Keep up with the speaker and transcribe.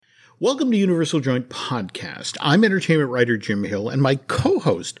Welcome to Universal Joint Podcast. I'm entertainment writer Jim Hill, and my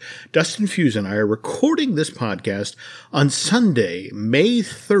co-host Dustin Fuse and I are recording this podcast on Sunday, May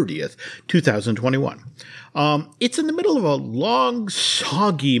 30th, 2021. It's in the middle of a long,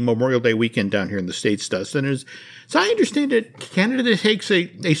 soggy Memorial Day weekend down here in the States, Dustin. As I understand it, Canada takes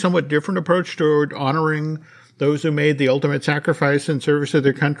a somewhat different approach toward honoring those who made the ultimate sacrifice in service of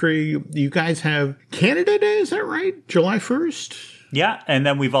their country. You guys have Canada Day, is that right? July 1st? Yeah, and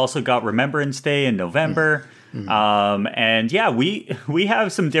then we've also got Remembrance Day in November. And yeah, we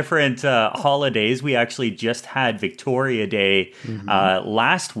have some different holidays. We actually just had Victoria Day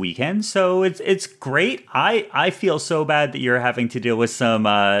last weekend, so it's great. I feel so bad that you're having to deal with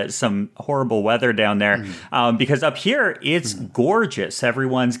some horrible weather down there, because up here it's gorgeous.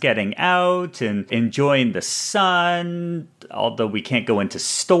 Everyone's getting out and enjoying the sun, although we can't go into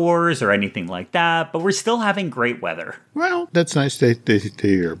stores or anything like that, but we're still having great weather. Well, that's nice to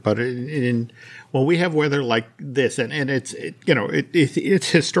hear, but well, we have weather like this, and it's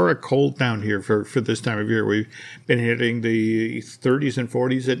historic cold down here for this time of year. We've been hitting the 30s and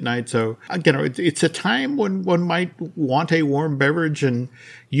 40s at night, so it's a time when one might want a warm beverage. And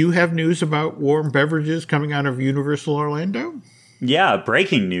you have news about warm beverages coming out of Universal Orlando? Yeah,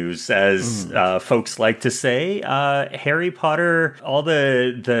 breaking news, as folks like to say. Harry Potter, all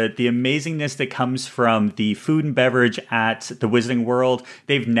the amazingness that comes from the food and beverage at the Wizarding World,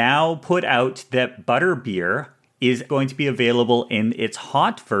 they've now put out that butterbeer is going to be available in its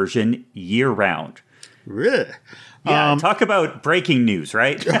hot version year-round. Really? Yeah, talk about breaking news,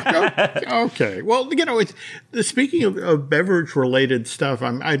 right? Okay. Well, speaking of beverage-related stuff,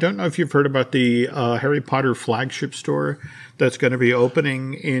 I don't know if you've heard about the Harry Potter flagship store that's going to be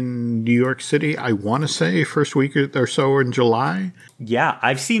opening in New York City, I want to say, first week or so in July. Yeah,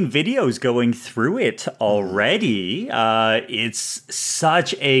 I've seen videos going through it already. It's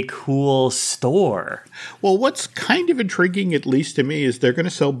such a cool store. Well, what's kind of intriguing, at least to me, is they're going to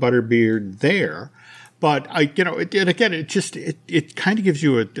sell butterbeer there. But it kind of gives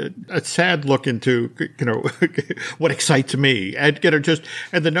you a sad look into what excites me, and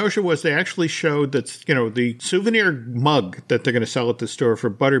the notion was they actually showed that the souvenir mug that they're going to sell at the store for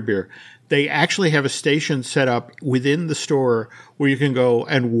butterbeer, they actually have a station set up within the store where you can go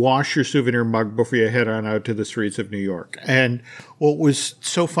and wash your souvenir mug before you head on out to the streets of New York. And what was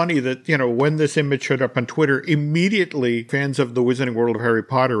so funny that, when this image showed up on Twitter, immediately fans of the Wizarding World of Harry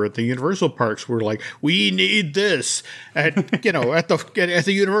Potter at the Universal Parks were like, we need this at the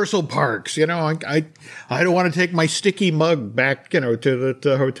Universal Parks. I don't want to take my sticky mug back, to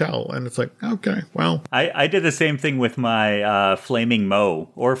the hotel. And it's like, okay, well. I did the same thing with my Flaming Moe,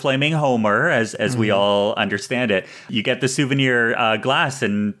 or Flaming Homer, as we all understand it. You get the souvenir glass,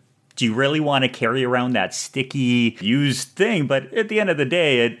 and do you really want to carry around that sticky used thing? But at the end of the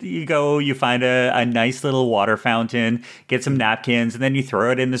day, you find a nice little water fountain, get some napkins, and then you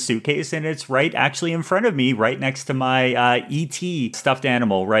throw it in the suitcase, and it's right actually in front of me, right next to my E.T. stuffed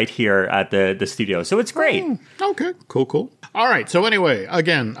animal right here at the studio. So it's great. Okay, cool. All right, so anyway,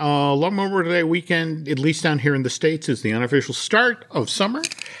 again, Long Memorial Day weekend, at least down here in the States, is the unofficial start of summer.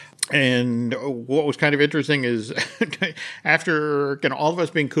 And what was kind of interesting is after all of us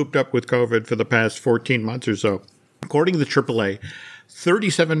being cooped up with COVID for the past 14 months or so, according to the AAA,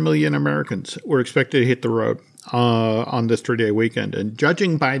 37 million Americans were expected to hit the road on this 3-day weekend. And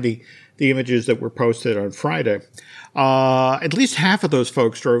judging by the images that were posted on Friday, at least half of those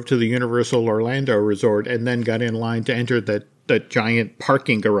folks drove to the Universal Orlando Resort and then got in line to enter that giant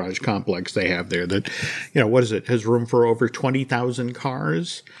parking garage complex they have there that, what is it, has room for over 20,000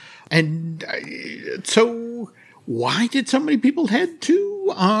 cars. And so why did so many people head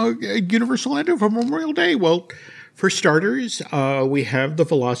to Universal Orlando for Memorial Day? Well, for starters, we have the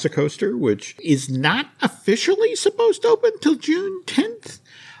Velocicoaster, which is not officially supposed to open until June 10th.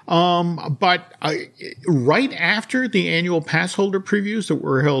 But right after the annual pass holder previews that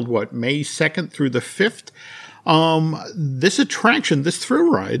were held, May 2nd through the 5th, this attraction, this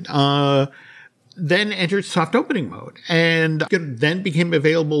thrill ride, then entered soft opening mode and then became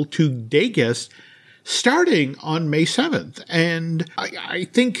available to day guests starting on May 7th. And I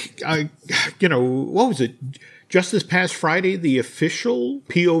think, what was it? Just this past Friday, the official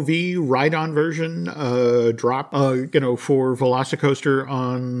POV ride-on version dropped, for Velocicoaster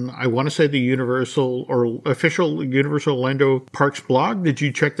on, I want to say, the Universal or official Universal Orlando Parks blog. Did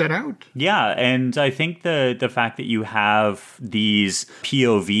you check that out? Yeah, and I think the fact that you have these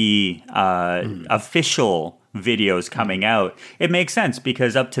POV official videos coming out. It makes sense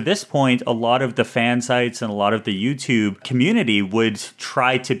because up to this point, a lot of the fan sites and a lot of the YouTube community would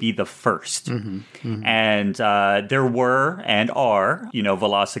try to be the first. And there were and are,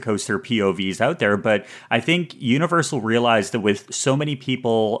 Velocicoaster POVs out there, but I think Universal realized that with so many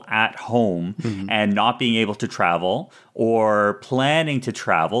people at home and not being able to travel or planning to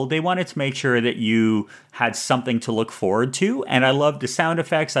travel, they wanted to make sure that you had something to look forward to. And I love the sound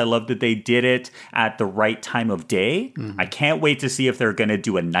effects. I love that they did it at the right time of day. I can't wait to see if they're going to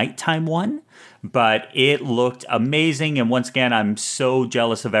do a nighttime one. But it looked amazing. And once again, I'm so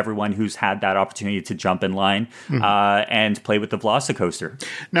jealous of everyone who's had that opportunity to jump in line and play with the Velocicoaster.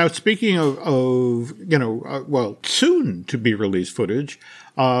 Now, speaking of soon to be released footage,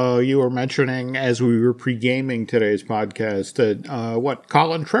 you were mentioning as we were pre-gaming today's podcast that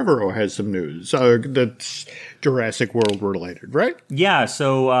Colin Trevorrow has some news that's Jurassic World related, right? Yeah,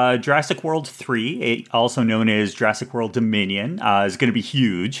 so Jurassic World 3, also known as Jurassic World Dominion, is going to be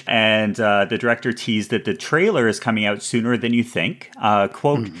huge. And the director teased that the trailer is coming out sooner than you think.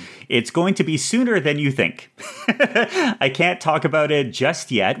 Quote, it's going to be sooner than you think. I can't talk about it just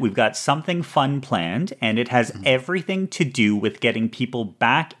yet. We've got something fun planned, and it has everything to do with getting people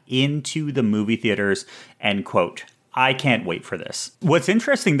back into the movie theaters, end quote. I can't wait for this. What's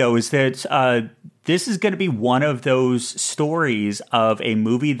interesting, though, is that this is going to be one of those stories of a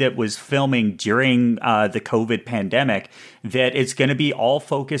movie that was filming during the COVID pandemic, that it's going to be all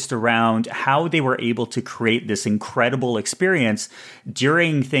focused around how they were able to create this incredible experience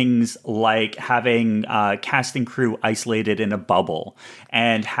during things like having cast and crew isolated in a bubble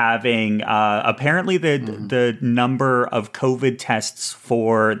and having apparently the number of COVID tests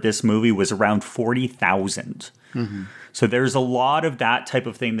for this movie was around 40,000. So there's a lot of that type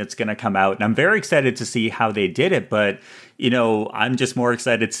of thing that's going to come out. And I'm very excited to see how they did it. But, I'm just more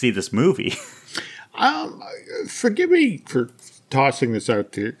excited to see this movie. Forgive me for tossing this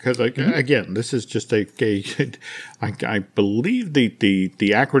out there because, again, this is just I believe the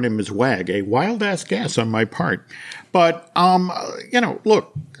acronym is WAG, a wild-ass guess on my part. But,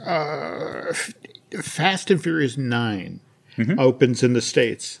 look, Fast and Furious 9 opens in the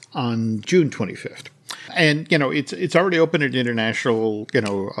States on June 25th. And, it's already open at international,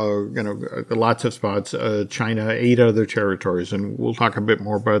 lots of spots, China, 8 other territories. And we'll talk a bit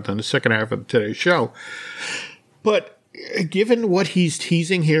more about that in the second half of today's show. But given what he's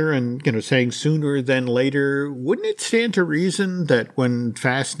teasing here and, saying sooner than later, wouldn't it stand to reason that when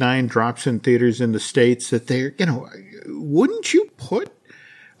Fast 9 drops in theaters in the States that they're, wouldn't you put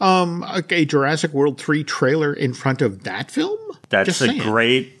a Jurassic World 3 trailer in front of that film? That's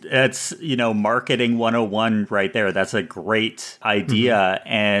marketing 101 right there. That's a great idea.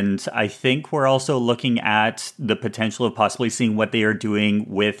 And I think we're also looking at the potential of possibly seeing what they are doing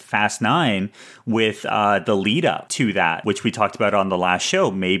with Fast 9 with the lead up to that, which we talked about on the last show.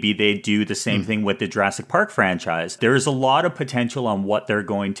 Maybe they do the same thing with the Jurassic Park franchise. There's a lot of potential on what they're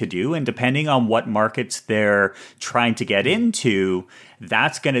going to do. And depending on what markets they're trying to get into,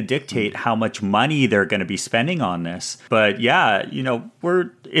 that's going to dictate how much money they're going to be spending on this. But yeah,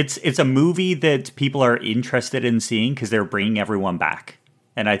 it's a movie that people are interested in seeing because they're bringing everyone back.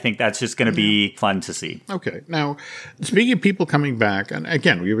 And I think that's just going to be fun to see. Okay. Now, speaking of people coming back, and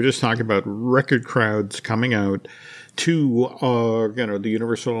again, we were just talking about record crowds coming out to the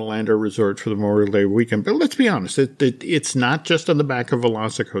Universal Orlando Resort for the Memorial Day weekend. But let's be honest, it's not just on the back of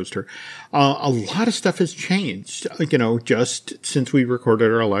Velocicoaster. A lot of stuff has changed, just since we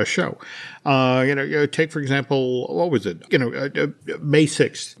recorded our last show. Take, for example, what was it? May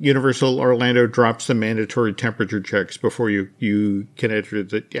 6th, Universal Orlando drops the mandatory temperature checks before you can enter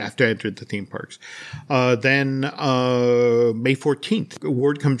have to enter the theme parks. Then May 14th,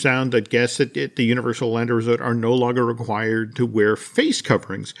 word comes down that guests at the Universal Orlando Resort are no longer required to wear face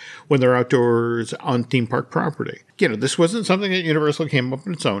coverings when they're outdoors on theme park property. This wasn't something that Universal came up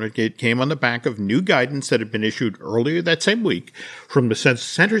on its own. It came on the back of new guidance that had been issued earlier that same week from the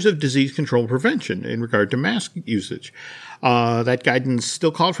Centers of Disease Control and Prevention in regard to mask usage. That guidance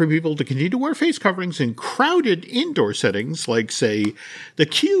still called for people to continue to wear face coverings in crowded indoor settings like, say, the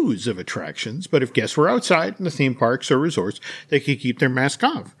queues of attractions. But if guests were outside in the theme parks or resorts, they could keep their mask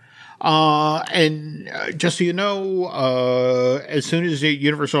off. And just so you know, as soon as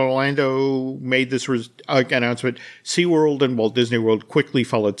Universal Orlando made this announcement, SeaWorld and Walt Disney World quickly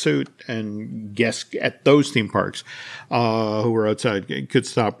followed suit, and guests at those theme parks who were outside could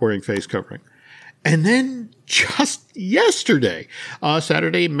stop wearing face covering. And then just yesterday,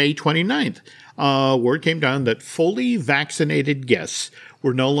 Saturday, May 29th, word came down that fully vaccinated guests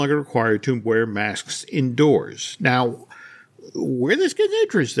were no longer required to wear masks indoors. Now, where this gets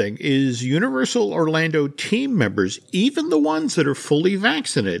interesting is Universal Orlando team members, even the ones that are fully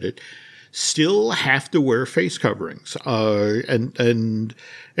vaccinated, still have to wear face coverings. And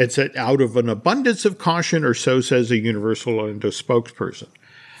it's out of an abundance of caution, or so says a Universal Orlando spokesperson.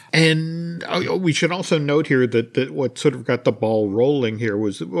 And we should also note here that what sort of got the ball rolling here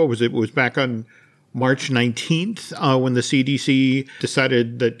was, it was back on March 19th when the CDC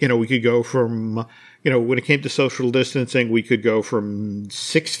decided that, we could go from, when it came to social distancing, we could go from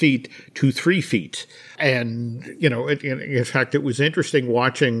 6 feet to 3 feet. And, in fact, it was interesting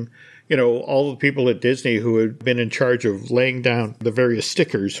watching, all the people at Disney who had been in charge of laying down the various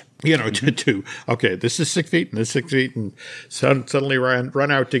stickers, to okay, this is 6 feet and this is 6 feet, and suddenly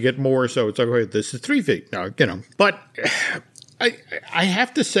run out to get more. So it's like, okay, this is 3 feet now, But I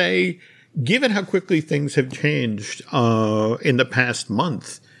have to say, given how quickly things have changed in the past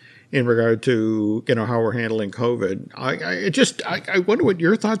month in regard to, how we're handling COVID, I wonder what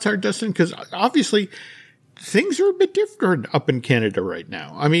your thoughts are, Dustin, because obviously things are a bit different up in Canada right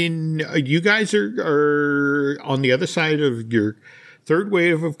now. I mean, you guys are on the other side of your third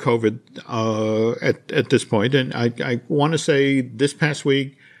wave of COVID at this point. And I want to say this past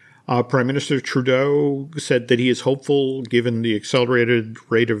week, Prime Minister Trudeau said that he is hopeful, given the accelerated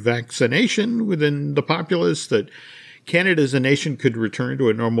rate of vaccination within the populace, that Canada as a nation could return to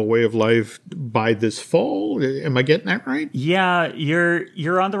a normal way of life by this fall. Am I getting that right? Yeah,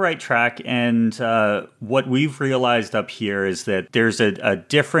 you're on the right track. And what we've realized up here is that there's a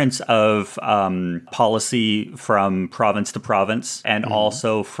difference of policy from province to province, and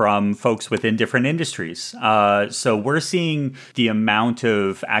also from folks within different industries. So we're seeing the amount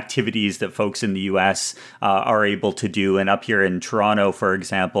of activities that folks in the U.S. Are able to do. And up here in Toronto, for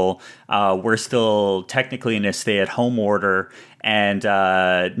example, we're still technically in a stay-at-home order, and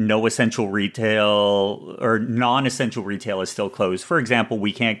no essential retail or non-essential retail is still closed. For example,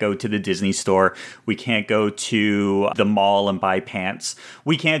 we can't go to the Disney store. We can't go to the mall and buy pants.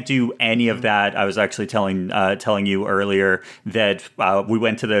 We can't do any of that. I was actually telling you earlier that we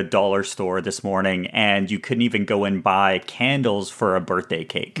went to the dollar store this morning, and you couldn't even go and buy candles for a birthday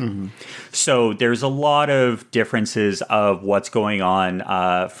cake. Mm-hmm. So there's a lot of differences of what's going on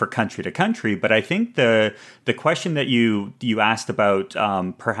for country to country. But I think the question that you asked about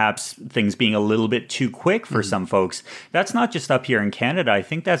perhaps things being a little bit too quick for some folks, that's not just up here in Canada. I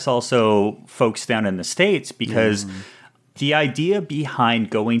think that's also folks down in the States, because the idea behind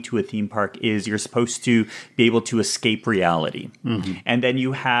going to a theme park is you're supposed to be able to escape reality. Mm-hmm. And then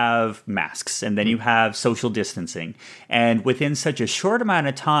you have masks, and then you have social distancing. And within such a short amount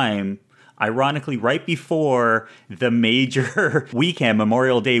of time, ironically, right before the major weekend,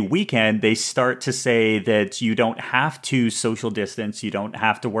 Memorial Day weekend, they start to say that you don't have to social distance, you don't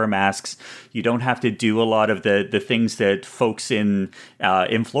have to wear masks, you don't have to do a lot of the things that folks in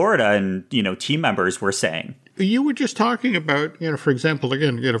Florida and, team members were saying. You were just talking about, for example,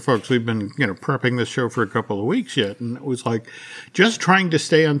 again, folks, we've been, prepping this show for a couple of weeks yet, and it was like just trying to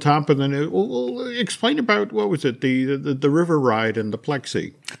stay on top of the news. Well, explain about, what was it, the river ride and the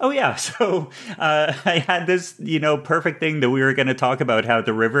plexi? Oh, yeah. So I had this, perfect thing that we were going to talk about, how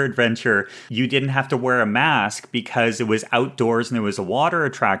the river adventure, you didn't have to wear a mask because it was outdoors and it was a water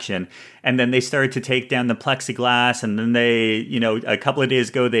attraction. And then they started to take down the plexiglass. And then they, a couple of days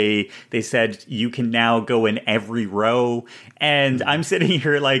ago, they said you can now go in every row. And I'm sitting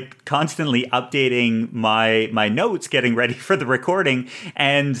here like constantly updating my notes, getting ready for the recording.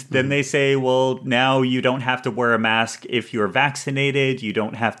 And then they say, well, now you don't have to wear a mask if you're vaccinated. You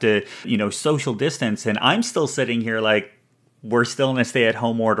don't have to, social distance. And I'm still sitting here like, we're still in a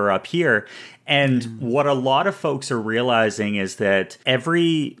stay-at-home order up here. And what a lot of folks are realizing is that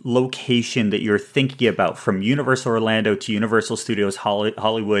every location that you're thinking about, from Universal Orlando to Universal Studios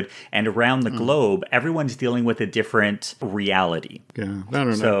Hollywood and around the globe, everyone's dealing with a different reality. Yeah, I don't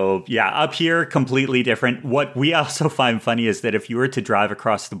know. So, yeah, up here, completely different. What we also find funny is that if you were to drive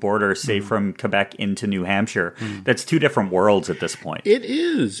across the border, say from Quebec into New Hampshire, that's two different worlds at this point. It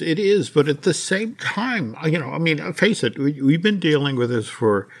is. But at the same time, face it, we've been dealing with this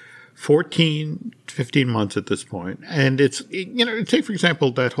for 14, 15 months at this point. And it's, take, for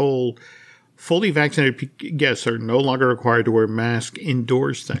example, that whole fully vaccinated guests are no longer required to wear masks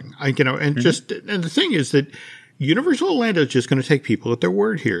indoors thing. And the thing is that Universal Orlando is just going to take people at their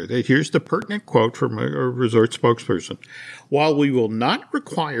word here. Here's the pertinent quote from a resort spokesperson. While we will not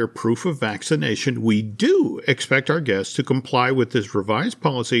require proof of vaccination, we do expect our guests to comply with this revised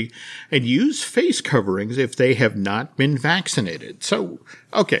policy and use face coverings if they have not been vaccinated. So,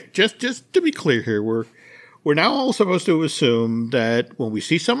 okay, just to be clear here, we're now all supposed to assume that when we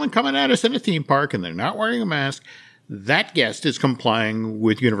see someone coming at us in a theme park and they're not wearing a mask, that guest is complying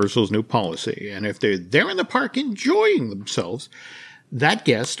with Universal's new policy. And if they're there in the park enjoying themselves, that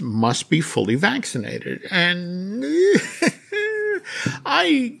guest must be fully vaccinated. And are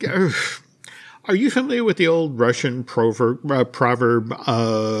you familiar with the old Russian proverb?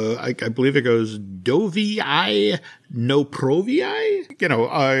 I believe it goes "Dovii no provii."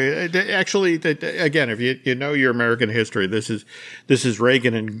 Again, if you know your American history, this is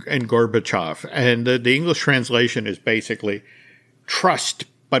Reagan and Gorbachev, and the English translation is basically "trust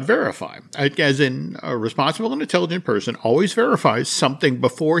but verify." As in, a responsible and intelligent person always verifies something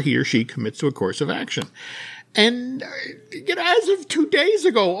before he or she commits to a course of action. And, as of 2 days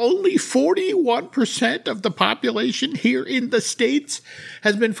ago, only 41% of the population here in the States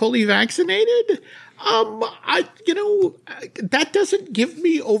has been fully vaccinated. That doesn't give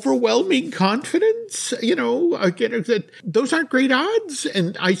me overwhelming confidence. Those aren't great odds.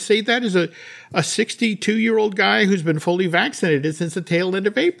 And I say that as a 62-year-old guy who's been fully vaccinated since the tail end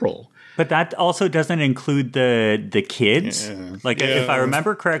of April. But that also doesn't include the kids. Yeah. If I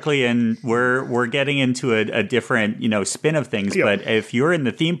remember correctly, and we're getting into a different spin of things. Yeah. But if you're in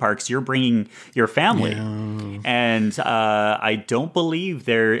the theme parks, you're bringing your family, and I don't believe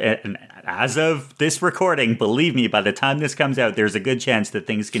as of this recording, believe me, by the time this comes out, there's a good chance that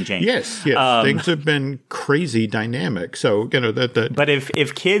things can change. Yes, things have been crazy dynamic. So that. But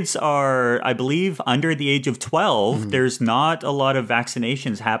if kids are, I believe, under the age of 12, there's not a lot of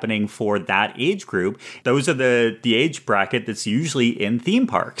vaccinations happening for that age group. Those are the age bracket that's usually in theme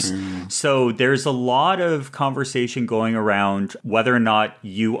parks. So there's a lot of conversation going around whether or not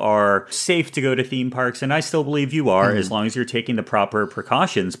you are safe to go to theme parks, and I still believe you are, as long as you're taking the proper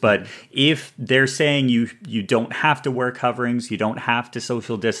precautions. But if they're saying you don't have to wear coverings, you don't have to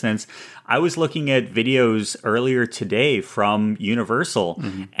social distance. I was looking at videos earlier today from Universal,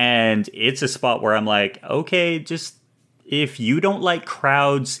 and it's a spot where I'm like, okay, just if you don't like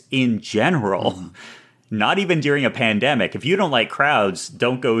crowds in general, not even during a pandemic, if you don't like crowds,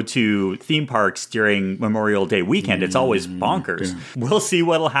 don't go to theme parks during Memorial Day weekend. It's always bonkers. We'll see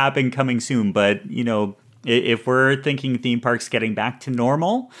what'll happen coming soon, but if we're thinking theme parks getting back to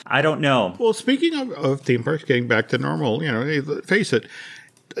normal, I don't know. Well, speaking of theme parks getting back to normal, face it,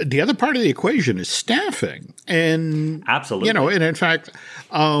 the other part of the equation is staffing. And absolutely. And in fact,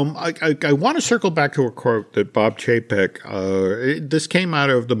 I want to circle back to a quote that Bob Chapek, this came out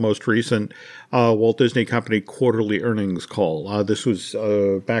of the most recent Walt Disney Company quarterly earnings call. This was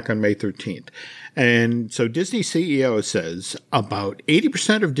back on May 13th. And so Disney CEO says about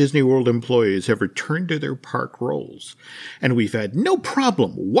 80% of Disney World employees have returned to their park roles. And we've had no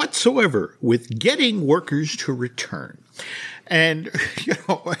problem whatsoever with getting workers to return. And,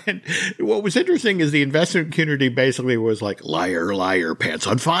 and what was interesting is the investment community basically was like, liar, liar, pants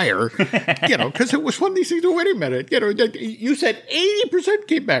on fire, because it was one of these things. Wait a minute, you said 80%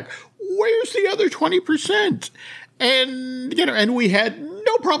 came back. Where's the other 20%? And, and we had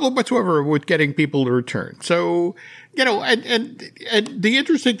no problem whatsoever with getting people to return. So, and the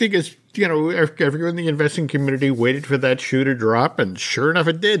interesting thing is, everyone in the investing community waited for that shoe to drop, and sure enough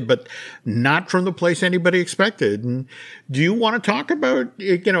it did, but not from the place anybody expected. And do you want to talk about,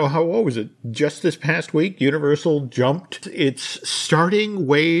 what was it? Just this past week, Universal jumped its starting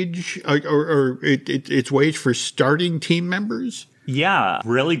wage, or its wage for starting team members? Yeah,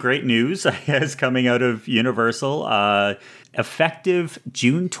 really great news, I guess, coming out of Universal. Effective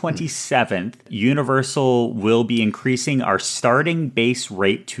June 27th, Universal will be increasing our starting base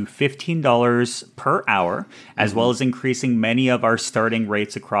rate to $15 per hour, as well as increasing many of our starting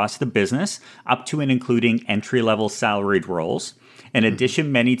rates across the business, up to and including entry-level salaried roles. In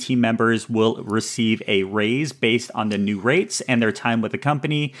addition, many team members will receive a raise based on the new rates and their time with the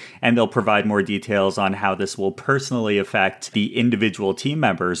company, and they'll provide more details on how this will personally affect the individual team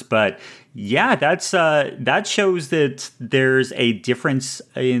members. But yeah, that shows that there's a difference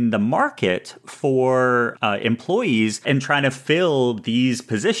in the market for employees and trying to fill these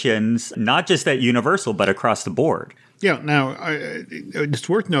positions, not just at Universal, but across the board. Yeah. Now, it's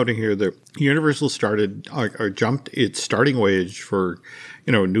worth noting here that Universal started or jumped its starting wage for,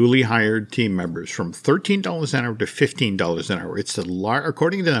 newly hired team members from $13 an hour to $15 an hour. It's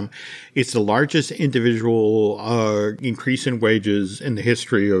according to them, it's the largest individual increase in wages in the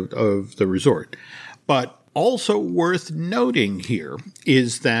history of the resort. But also worth noting here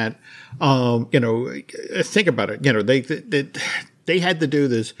is that, think about it. They had to do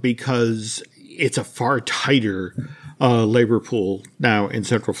this because it's a far tighter labor pool now in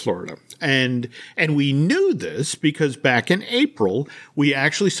Central Florida. And we knew this because back in April, we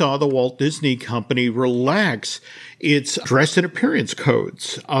actually saw the Walt Disney Company relax It's dress and appearance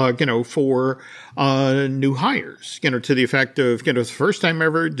codes, for new hires, to the effect of, the first time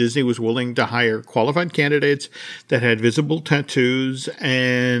ever Disney was willing to hire qualified candidates that had visible tattoos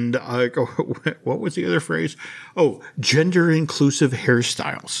and, what was the other phrase? Oh, gender inclusive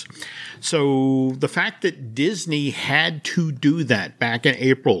hairstyles. So the fact that Disney had to do that back in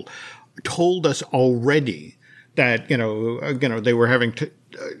April told us already that, they were having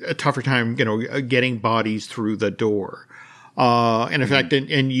a tougher time, getting bodies through the door. And in fact,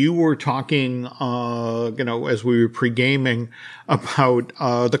 and you were talking, as we were pre-gaming about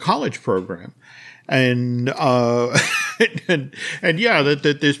the college program. And, and yeah,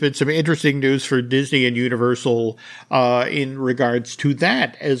 that there's been some interesting news for Disney and Universal, in regards to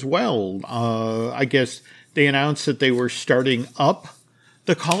that as well. I guess they announced that they were starting up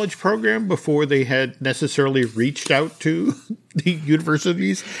the college program before they had necessarily reached out to the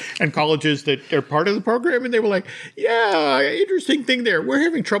universities and colleges that are part of the program. And they were like, yeah, interesting thing there. We're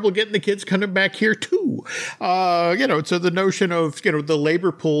having trouble getting the kids coming back here too. So the notion of, the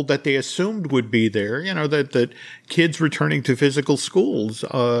labor pool that they assumed would be there, that kids returning to physical schools,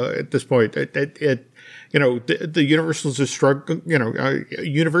 at this point, the universals are struggling,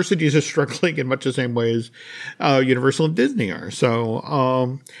 universities are struggling in much the same way as Universal and Disney are.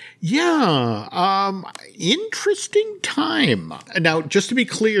 So, interesting time. Now, just to be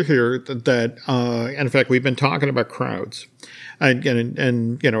clear here that and in fact, we've been talking about crowds and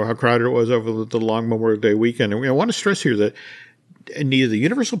how crowded it was over the long Memorial Day weekend. And I want to stress here that neither the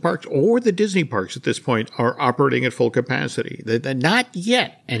Universal parks or the Disney parks at this point are operating at full capacity. They're not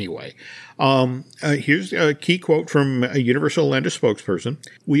yet, anyway. Here's a key quote from a Universal Orlando spokesperson.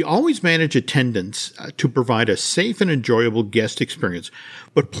 "We always manage attendance to provide a safe and enjoyable guest experience,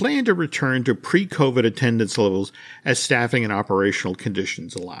 but plan to return to pre-COVID attendance levels as staffing and operational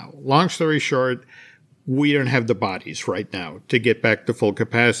conditions allow." Long story short, we don't have the bodies right now to get back to full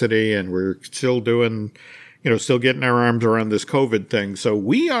capacity, and we're still doing, still getting our arms around this COVID thing. So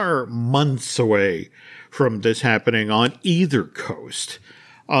we are months away from this happening on either coast.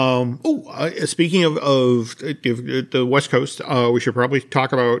 Speaking of the West Coast, we should probably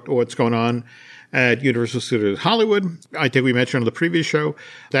talk about what's going on at Universal Studios Hollywood. I think we mentioned on the previous show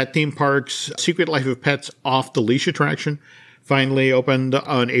that theme park's Secret Life of Pets Off the Leash attraction finally opened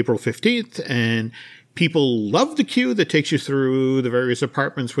on April 15th, and people love the queue that takes you through the various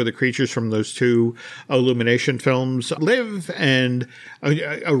apartments where the creatures from those two Illumination films live. And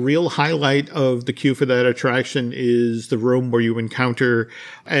a real highlight of the queue for that attraction is the room where you encounter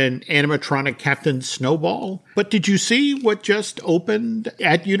an animatronic Captain Snowball. But did you see what just opened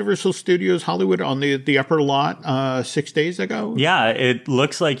at Universal Studios Hollywood on the upper lot 6 days ago? Yeah, it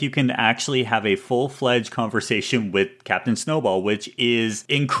looks like you can actually have a full-fledged conversation with Captain Snowball, which is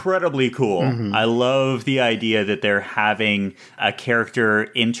incredibly cool. Mm-hmm. I love the idea that they're having a character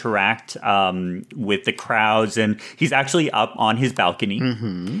interact with the crowds, and he's actually up on his balcony,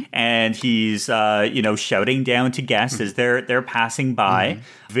 mm-hmm. and he's shouting down to guests mm-hmm. as they're passing by. Mm-hmm.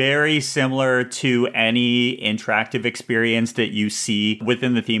 Very similar to any interactive experience that you see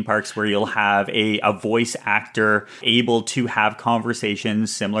within the theme parks, where you'll have a voice actor able to have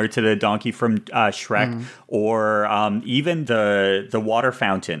conversations similar to the donkey from Shrek, or even the water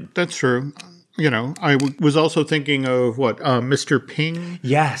fountain. That's true. I was also thinking of Mr. Ping.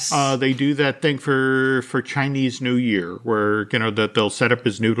 Yes. They do that thing for Chinese New Year where, that they'll set up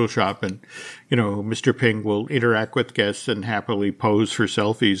his noodle shop and, Mr. Ping will interact with guests and happily pose for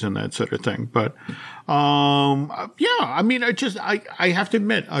selfies and that sort of thing. But, I have to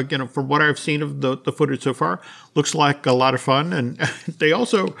admit, from what I've seen of the footage so far, looks like a lot of fun. And they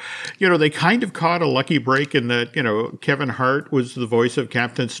also, they kind of caught a lucky break in that, Kevin Hart was the voice of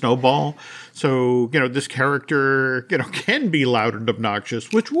Captain Snowball. So, this character, can be loud and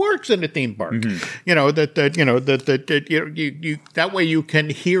obnoxious, which works in a theme park. Mm-hmm. That way you can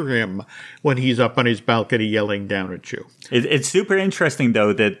hear him when he's up on his balcony yelling down at you. It's super interesting,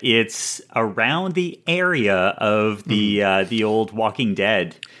 though, that it's around the area of the old Walking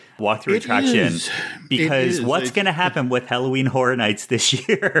Dead walkthrough attraction. Because what's going to happen with Halloween Horror Nights this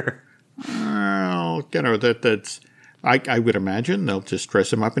year? Well, that's... I would imagine they'll just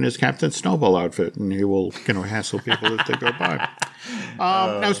dress him up in his Captain Snowball outfit, and he will, hassle people as they go by.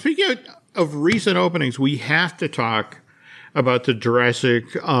 Now, speaking of recent openings, we have to talk about the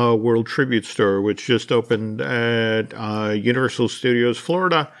Jurassic World Tribute Store, which just opened at Universal Studios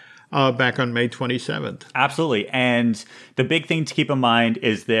Florida back on May 27th. Absolutely. And the big thing to keep in mind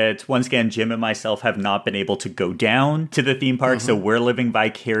is that, once again, Jim and myself have not been able to go down to the theme park. So we're living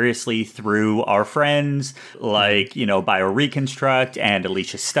vicariously through our friends like, BioReconstruct and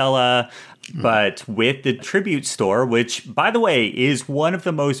Alicia Stella. But with the Tribute Store, which, by the way, is one of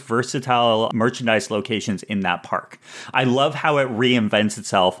the most versatile merchandise locations in that park. I love how it reinvents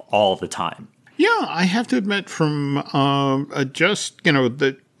itself all the time. Yeah, I have to admit, from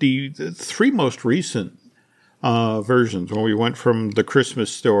the three most recent versions, when we went from the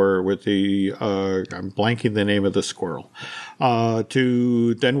Christmas store with the, I'm blanking the name of the squirrel,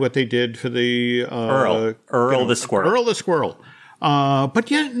 to then what they did for the... Earl the squirrel. Earl the squirrel.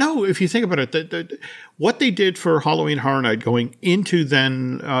 But yeah, no, if you think about it, what they did for Halloween Horror Night, going into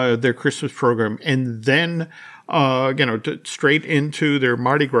then their Christmas program, and then straight into their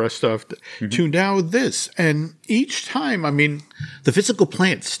Mardi Gras stuff, to now this. And each time, I mean, the physical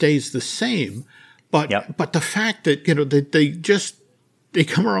plant stays the same, but the fact that, that they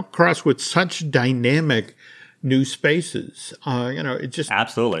come across with such dynamic new spaces, it just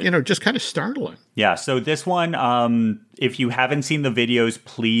absolutely, just kind of startling. Yeah. So this one, if you haven't seen the videos,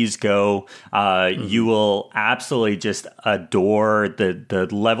 please go. You will absolutely just adore the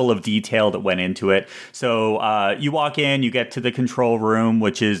level of detail that went into it. So you walk in, you get to the control room,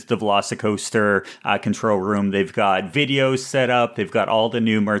 which is the Velocicoaster control room. They've got videos set up. They've got all the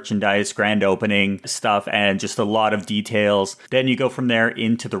new merchandise, grand opening stuff, and just a lot of details. Then you go from there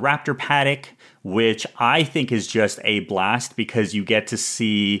into the Raptor paddock, which I think is just a blast because you get to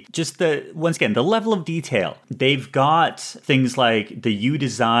see just once again, the level of detail. They've got things like the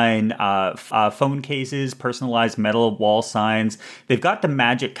U-Design phone cases, personalized metal wall signs. They've got the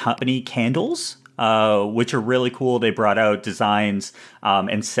Magic Company candles, which are really cool. They brought out designs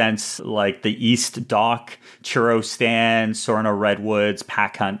and scents like the East Dock, Churro Stand, Sorno Redwoods,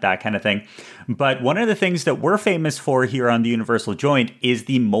 Pack Hunt, that kind of thing. But one of the things that we're famous for here on the Universal Joint is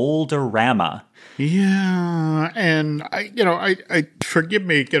the Mold-orama. Yeah, and I forgive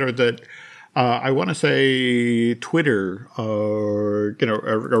me, that I want to say Twitter,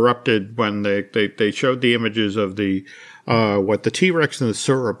 erupted when they showed the images of the the T-Rex and the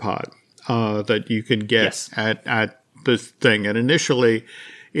sauropod that you can get at this thing, and initially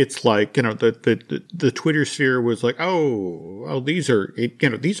it's like the Twitter sphere was like, these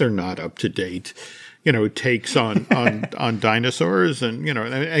are not up to date, takes on dinosaurs, and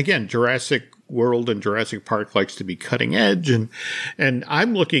again, Jurassic World and Jurassic Park likes to be cutting edge, and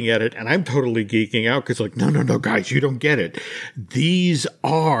I'm looking at it and I'm totally geeking out because no guys, you don't get it. These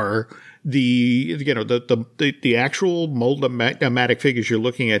are the actual mold-o-matic figures you're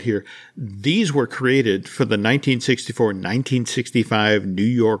looking at here. These were created for the 1964-1965 New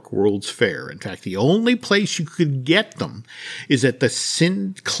York World's Fair. In fact, the only place you could get them is at the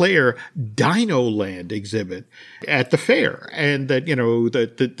Sinclair Dino Land exhibit at the fair, and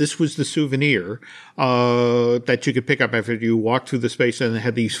that this was the souvenir that you could pick up after you walked through the space, and they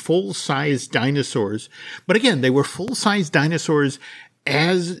had these full-size dinosaurs. But again, they were full-size dinosaurs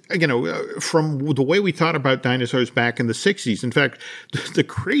as, from the way we thought about dinosaurs back in the 60s. In fact, the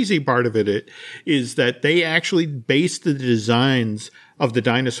crazy part of it is that they actually based the designs of the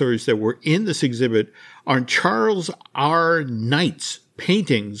dinosaurs that were in this exhibit on Charles R. Knight's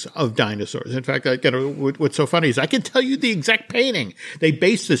paintings of dinosaurs. In fact, what's so funny is I can tell you the exact painting they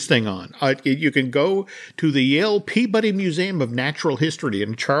based this thing on. You can go to the Yale Peabody Museum of Natural History,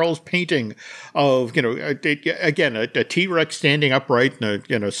 and Charles' painting of, again, a T-Rex standing upright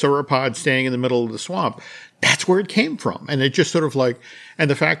and a sauropod standing in the middle of the swamp. That's where it came from. And it just sort of like,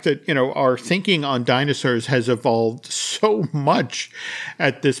 and the fact that, our thinking on dinosaurs has evolved so much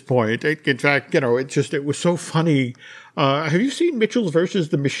at this point. In fact, it was so funny. Have you seen Mitchell's versus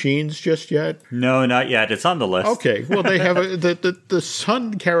the Machines just yet? No, not yet. It's on the list. Okay. Well, they have the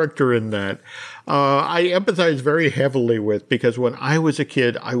son character in that. I empathize very heavily with, because when I was a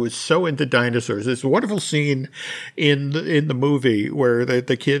kid, I was so into dinosaurs. There's a wonderful scene in the movie where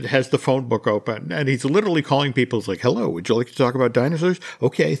the kid has the phone book open and he's literally calling people. It's like, "Hello, would you like to talk about dinosaurs?"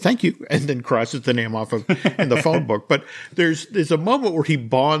 "Okay, thank you," and then crosses the name off of in the phone book. But there's a moment where he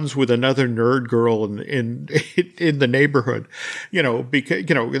bonds with another nerd girl in the neighborhood, because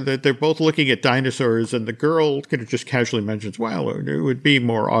they're both looking at dinosaurs, and the girl just casually mentions, "Well, it would be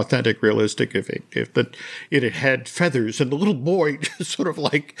more authentic, realistic if it had feathers," and the little boy just sort of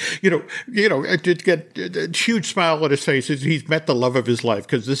like, did get a huge smile on his face as he's met the love of his life,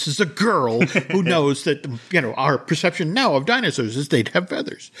 because this is a girl who knows that, our perception now of dinosaurs is they'd have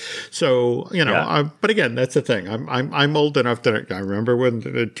feathers. So, but again, that's the thing. I'm old enough that I remember when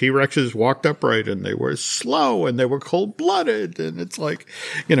the T-Rexes walked upright and they were slow and they were cold-blooded. And it's like,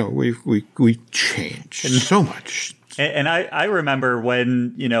 we changed so much. And I remember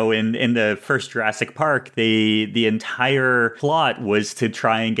when, in the first Jurassic Park, the entire plot was to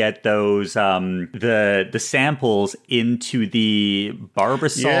try and get those the samples into the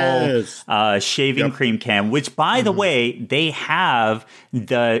Barbasol shaving cream can, which, by the way, they have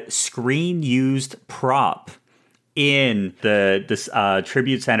the screen used prop in the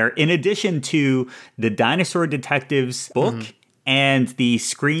tribute center, in addition to the Dinosaur Detectives book and the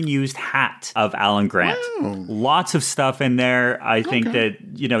screen-used hat of Alan Grant. Wow. Lots of stuff in there. I think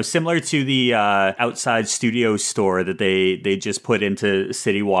that, similar to the outside studio store that they just put into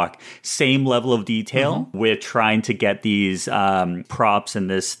City Walk, same level of detail with trying to get these props and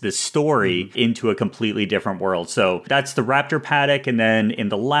this story into a completely different world. So that's the Raptor paddock. And then in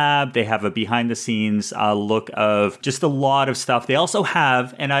the lab, they have a behind-the-scenes look of just a lot of stuff. They also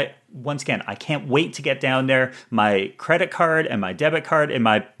have, once again, I can't wait to get down there. My credit card and my debit card in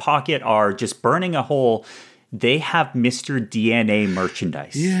my pocket are just burning a hole. They have Mr. DNA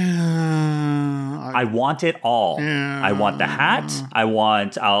merchandise. Yeah. I want it all. Yeah. I want the hat.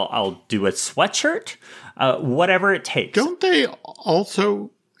 I'll do a sweatshirt. Whatever it takes. Don't they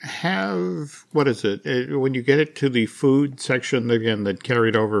also have, what is it? When you get it to the food section, again, that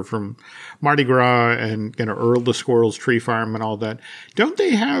carried over from Mardi Gras and, Earl the Squirrel's Tree Farm and all that, don't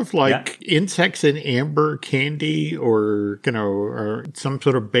they have insects in amber candy or some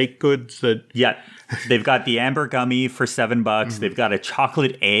sort of baked goods that... Yeah. They've got the amber gummy for $7. They've got a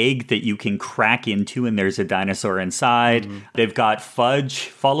chocolate egg that you can crack into and there's a dinosaur inside. They've got fudge,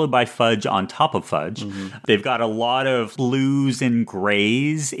 followed by fudge on top of fudge. They've got a lot of blues and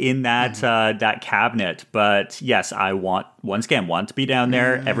grays in that that cabinet. But yes, I want to be down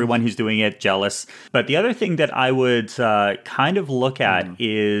there. Everyone who's doing it, jealous. But the other thing that I would kind of look at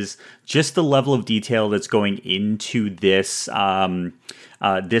is just the level of detail that's going into this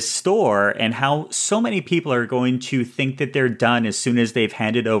this store, and how so many people are going to think that they're done as soon as they've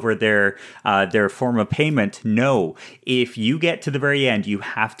handed over their form of payment. No, if you get to the very end, you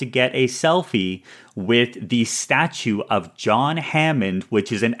have to get a selfie with the statue of John Hammond,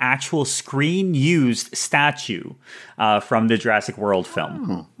 which is an actual screen-used statue from the Jurassic World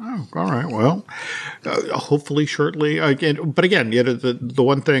film. Oh, all right. Well, hopefully shortly. But again, the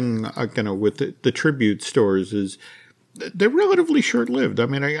one thing with the tribute stores is they're relatively short-lived. I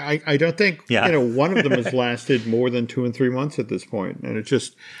mean, I don't think one of them has lasted more than 2 and 3 months at this point. And it's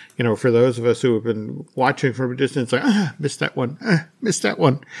just, for those of us who have been watching from a distance, like, missed that one, missed that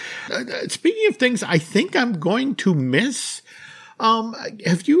one. Speaking of things I think I'm going to miss,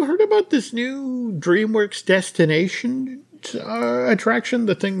 have you heard about this new DreamWorks Destination attraction,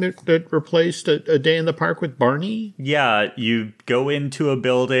 the thing that replaced a day in the park with Barney? Yeah, you go into a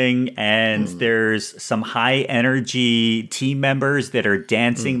building and there's some high energy team members that are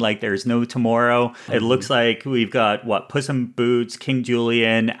dancing like there's no tomorrow. It looks like we've got Puss in Boots, King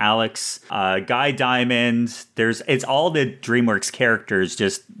Julian, Alex, Guy Diamond. It's all the DreamWorks characters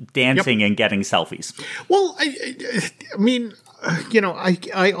just dancing and getting selfies. Well, I mean,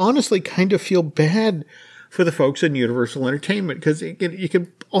 I honestly kind of feel bad for the folks in Universal Entertainment, because you can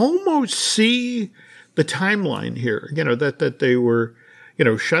almost see the timeline here, that they were,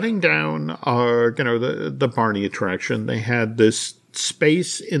 shutting down, the Barney attraction. They had this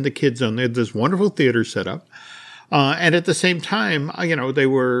space in the kids zone. They had this wonderful theater set up. And at the same time,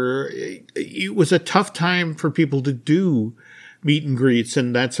 it was a tough time for people to do meet and greets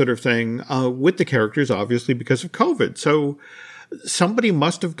and that sort of thing, with the characters, obviously, because of COVID. So somebody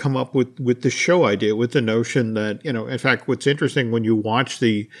must have come up with the show idea, with the notion that, in fact, what's interesting when you watch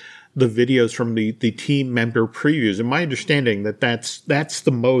the videos from the team member previews, and my understanding that's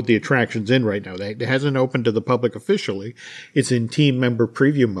the mode the attraction's in right now. It hasn't opened to the public officially. It's in team member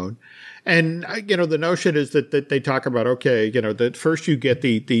preview mode. And, the notion is that they talk about, that first you get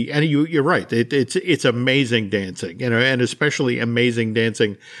and you're right. It's amazing dancing, and especially amazing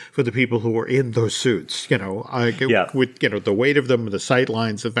dancing for the people who are in those suits, with, the weight of them, the sight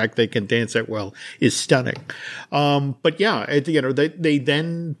lines, the fact they can dance that well is stunning. But they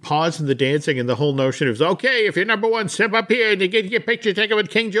then pause in the dancing, and the whole notion is, if you're number one, step up here and you get your picture taken with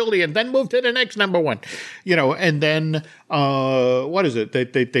King Julian, then move to the next number one, and then, what is it?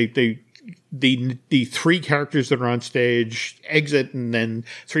 The 3 characters that are on stage exit, and then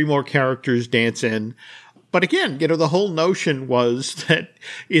 3 more characters dance in. But again, the whole notion was that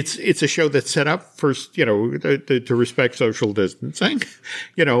it's a show that's set up first, to respect social distancing,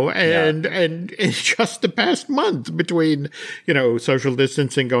 and just the past month between, social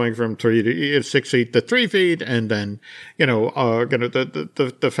distancing going from 6 feet to 3 feet, and then,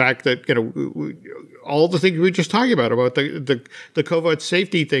 the fact that, all the things we were just talking about the COVID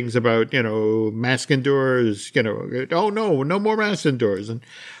safety things, about, mask indoors, oh no more masks indoors. And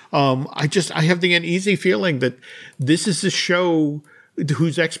I have the uneasy feeling that this is a show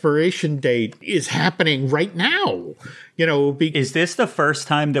whose expiration date is happening right now. Is this the first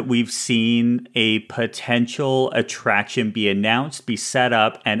time that we've seen a potential attraction be announced, be set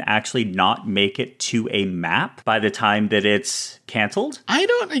up, and actually not make it to a map by the time that it's canceled? I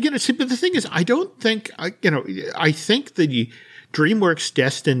don't, but the thing is, I don't think, I think the DreamWorks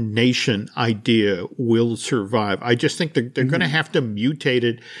Destination idea will survive. I just think they're going to have to mutate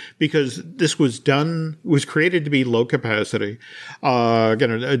it, because this was created to be low capacity,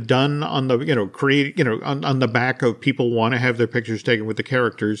 done on the, on the back of people want to have their pictures taken with the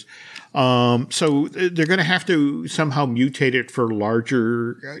characters. So they're going to have to somehow mutate it for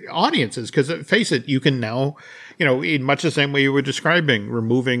larger audiences, because face it, you can now, in much the same way you were describing,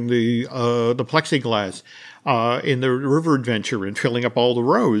 removing the plexiglass in the river adventure and filling up all the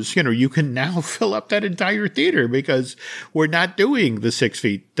rows, you can now fill up that entire theater, because we're not doing the 6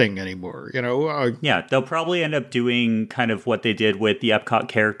 feet thing anymore, Yeah, they'll probably end up doing kind of what they did with the Epcot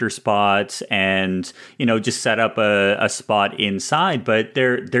character spots and, just set up a spot inside. But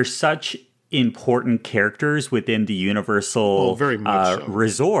they're such important characters within the Universal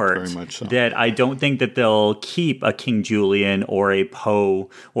resort that I don't think that they'll keep a King Julian or a Poe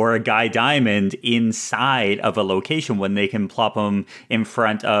or a Guy Diamond inside of a location when they can plop them in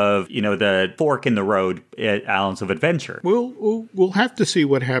front of, the fork in the road at Islands of Adventure. We'll have to see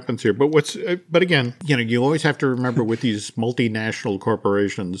what happens here. But again, you always have to remember with these multinational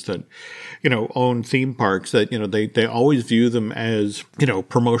corporations that, own theme parks, that, they always view them as,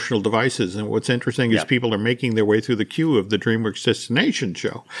 promotional devices. And what's interesting is people are making their way through the queue of the DreamWorks Destination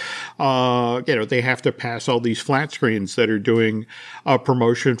show. They have to pass all these flat screens that are doing a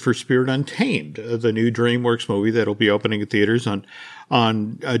promotion for Spirit Untamed, the new DreamWorks movie that'll be opening at theaters on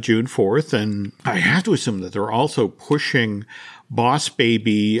June 4th. And I have to assume that they're also pushing Boss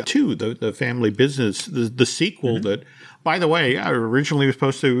Baby 2, the family business, the sequel that, by the way, originally was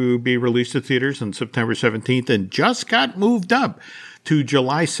supposed to be released at theaters on September 17th and just got moved up to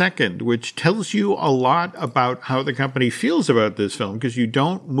July 2nd, which tells you a lot about how the company feels about this film, because you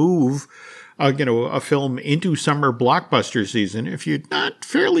don't move a film into summer blockbuster season if you're not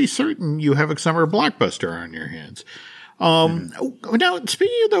fairly certain you have a summer blockbuster on your hands. Now,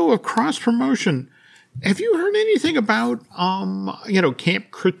 speaking though of cross promotion, have you heard anything about Camp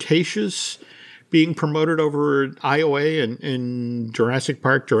Cretaceous being promoted over at IOA and in Jurassic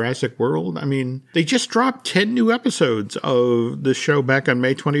Park, Jurassic World? I mean, they just dropped 10 new episodes of the show back on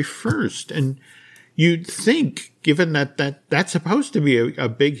May 21st. And you'd think, given that that's supposed to be a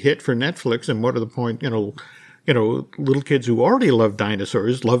big hit for Netflix, and what are the point, little kids who already love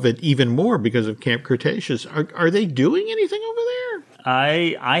dinosaurs love it even more because of Camp Cretaceous. Are they doing anything over there?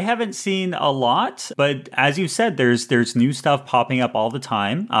 I haven't seen a lot, but as you said, there's new stuff popping up all the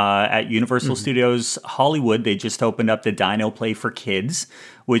time. At Universal Studios Hollywood, they just opened up the Dino Play for Kids,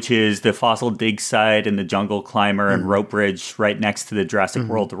 which is the fossil dig site and the jungle climber and rope bridge right next to the Jurassic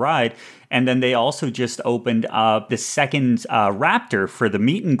World ride. And then they also just opened up the second Raptor for the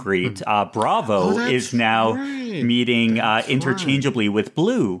meet and greet. Bravo is now meeting interchangeably with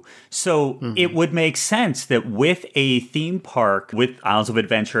Blue. So it would make sense that with a theme park, with Islands of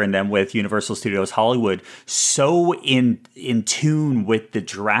Adventure and then with Universal Studios Hollywood, so in tune with the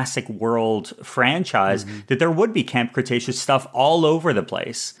Jurassic World franchise, that there would be Camp Cretaceous stuff all over the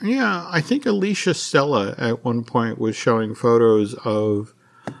place. Yeah, I think Alicia Stella at one point was showing photos of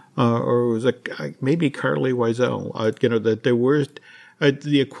or was it maybe Carly Wiesel, that there was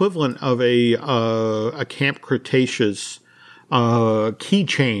the equivalent of a Camp Cretaceous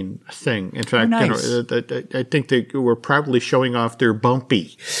keychain thing. In fact, nice. I think they were proudly showing off their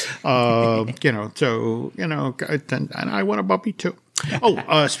Bumpy. And I want a Bumpy too.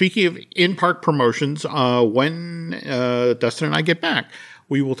 Speaking of in-park promotions, when Dustin and I get back,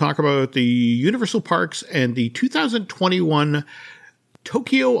 we will talk about the Universal Parks and the 2021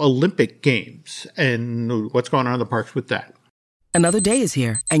 Tokyo Olympic Games and what's going on in the parks with that. Another day is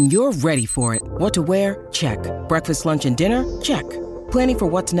here, and you're ready for it. What to wear? Check. Breakfast, lunch, and dinner? Check. Planning for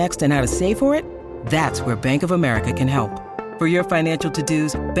what's next and how to save for it? That's where Bank of America can help. For your financial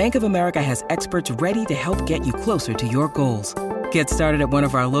to-dos, Bank of America has experts ready to help get you closer to your goals. Get started at one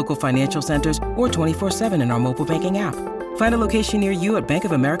of our local financial centers or 24/7 in our mobile banking app. Find a location near you at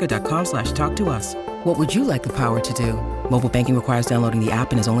bankofamerica.com/talktous. What would you like the power to do? Mobile banking requires downloading the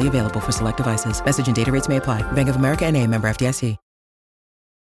app and is only available for select devices. Message and data rates may apply. Bank of America NA, member FDIC.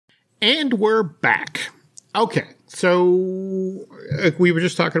 And we're back. Okay, so we were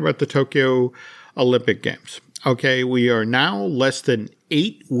just talking about the Tokyo Olympic Games. Okay, we are now less than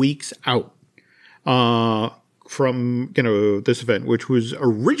 8 weeks out from this event, which was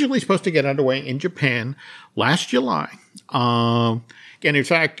originally supposed to get underway in Japan last July. And in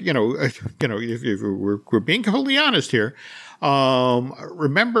fact, if we're being completely honest here.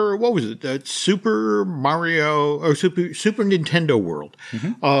 Remember, what was it? Super Mario or Super Nintendo World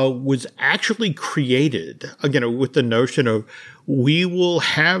was actually created, with the notion of we will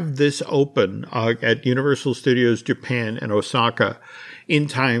have this open at Universal Studios Japan in Osaka in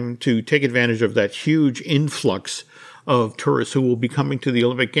time to take advantage of that huge influx of tourists who will be coming to the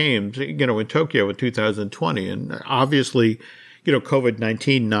Olympic Games, in Tokyo in 2020. And obviously,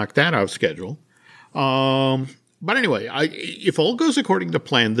 COVID-19 knocked that out of schedule. But anyway, if all goes according to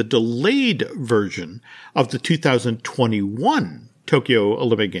plan, the delayed version of the 2021 Tokyo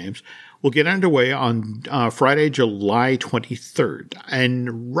Olympic Games will get underway on Friday, July 23rd.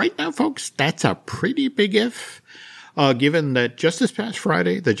 And right now, folks, that's a pretty big if, given that just this past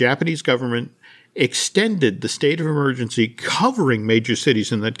Friday, the Japanese government extended the state of emergency covering major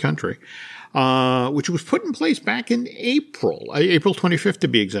cities in that country, which was put in place back in April 25th to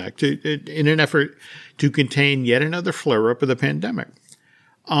be exact, in an effort to contain yet another flare-up of the pandemic.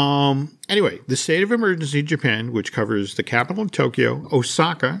 Anyway, the state of emergency in Japan, which covers the capital of Tokyo,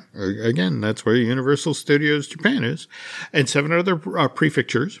 Osaka, again, that's where Universal Studios Japan is, and 7 other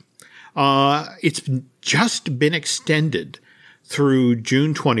prefectures, it's just been extended through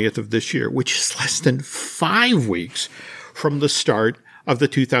June 20th of this year, which is less than 5 weeks from the start of the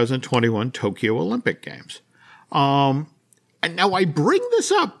 2021 Tokyo Olympic Games. And now I bring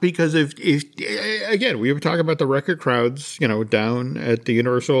this up because if again, we were talking about the record crowds, down at the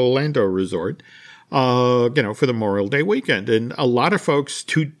Universal Orlando Resort, for the Memorial Day weekend. And a lot of folks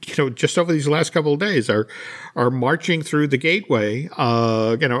just over these last couple of days are marching through the gateway,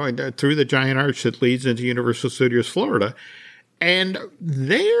 through the giant arch that leads into Universal Studios Florida. And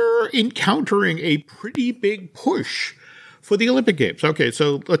they're encountering a pretty big push for the Olympic Games. Okay,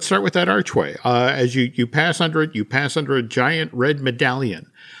 so let's start with that archway. As you pass under it, you pass under a giant red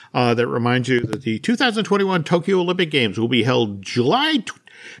medallion that reminds you that the 2021 Tokyo Olympic Games will be held July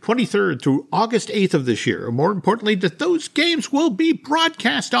 23rd through August 8th of this year. More importantly, that those games will be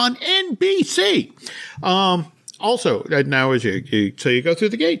broadcast on NBC. Also, now as you go through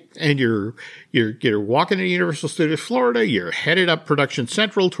the gate and you're walking to Universal Studios Florida, you're headed up Production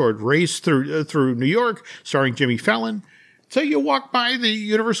Central toward Race through New York, starring Jimmy Fallon. So you walk by the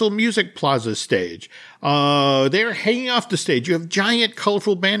Universal Music Plaza stage. They're hanging off the stage. You have giant,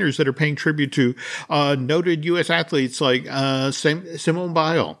 colorful banners that are paying tribute to noted U.S. athletes like Simone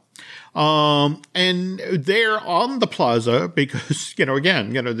Biles. And they're on the plaza because,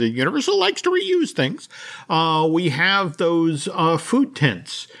 the Universal likes to reuse things. We have those food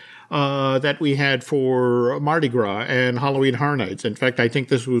tents that we had for Mardi Gras and Halloween Horror Nights. In fact, I think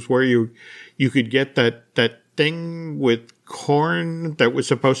this was where you could get that thing with corn that was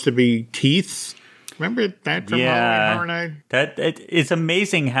supposed to be teeth. Remember that from Halloween Horror Night? It's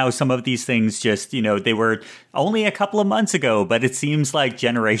amazing how some of these things just, they were only a couple of months ago, but it seems like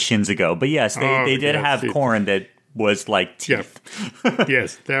generations ago. But yes, they did have corn that was like teeth. Yeah.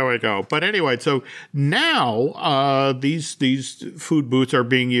 Yes, there we go. But anyway, so now these food booths are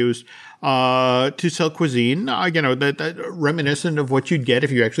being used to sell cuisine, that reminiscent of what you'd get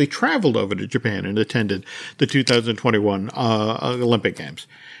if you actually traveled over to Japan and attended the 2021 Olympic Games.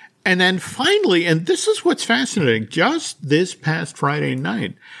 And then finally, and this is what's fascinating, just this past Friday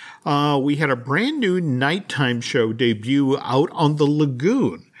night, we had a brand new nighttime show debut out on the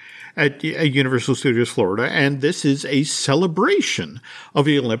lagoon at Universal Studios Florida, and this is a celebration of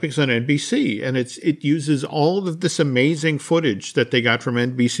the Olympics on NBC, and it uses all of this amazing footage that they got from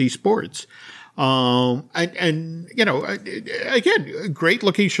NBC Sports. Again, a great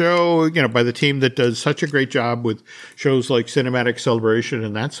looking show, by the team that does such a great job with shows like Cinematic Celebration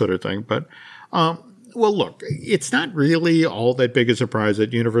and that sort of thing. But, well, look, it's not really all that big a surprise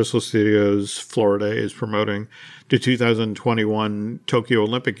that Universal Studios Florida is promoting the 2021 Tokyo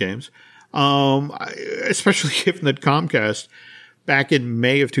Olympic Games, especially given that Comcast, back in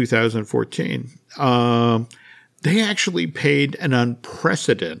May of 2014, they actually paid an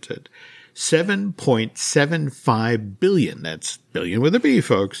unprecedented $7.75 billion, that's billion with a B,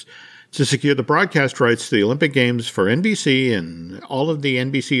 folks, to secure the broadcast rights to the Olympic Games for NBC and all of the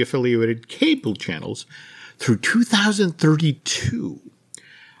NBC-affiliated cable channels through 2032.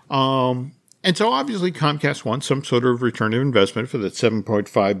 And so obviously Comcast wants some sort of return of investment for that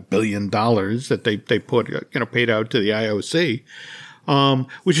 $7.5 billion that they put, paid out to the IOC,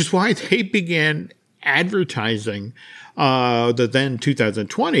 which is why they began advertising the then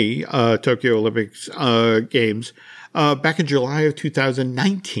 2020 Tokyo Olympics Games back in July of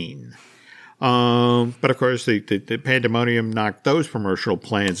 2019. But of course, the pandemonium knocked those promotional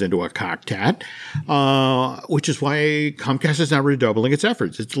plans into a cocktat, which is why Comcast is now redoubling its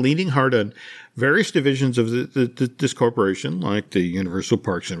efforts. It's leaning hard on various divisions of this corporation, like the Universal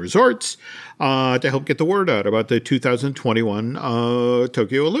Parks and Resorts, to help get the word out about the 2021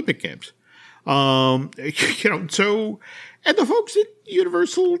 Tokyo Olympic Games. And the folks at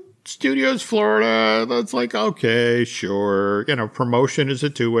Universal Studios Florida, that's like, okay, sure. Promotion is a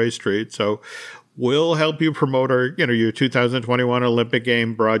two-way street. So we'll help you promote our, your 2021 Olympic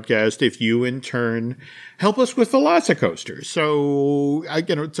game broadcast if you in turn help us with Velocicoaster. So,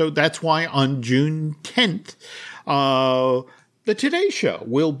 so that's why on June 10th, the Today Show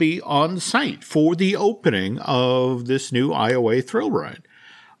will be on site for the opening of this new IOA thrill ride.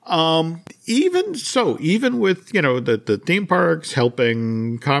 Even with, the theme parks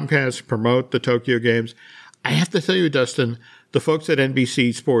helping Comcast promote the Tokyo Games, I have to tell you, Dustin, the folks at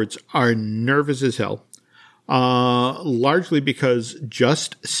NBC Sports are nervous as hell. Largely because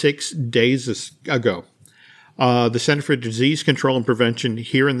just 6 days ago, the Center for Disease Control and Prevention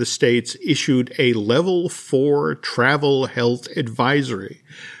here in the States issued a level 4 travel health advisory,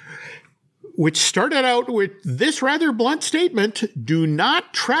 which started out with this rather blunt statement: do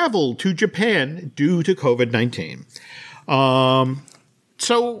not travel to Japan due to COVID-19.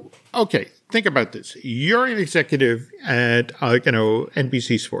 Okay, think about this. You're an executive at,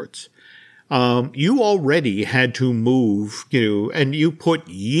 NBC Sports. You already had to move, and you put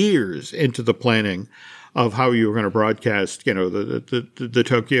years into the planning of how you were going to broadcast, the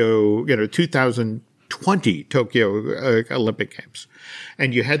Tokyo, 2020 Tokyo Olympic Games.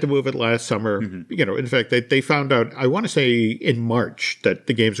 And you had to move it last summer. Mm-hmm. In fact, they found out, I want to say in March, that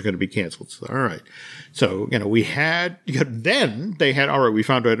the games are going to be canceled. So, all right. So, we had, then they had, all right, we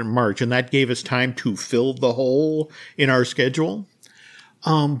found out in March, and that gave us time to fill the hole in our schedule.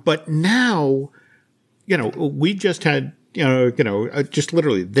 But now, we just had, just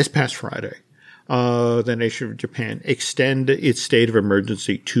literally this past Friday, the nation of Japan extend its state of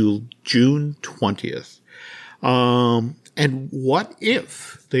emergency to June 20th. And what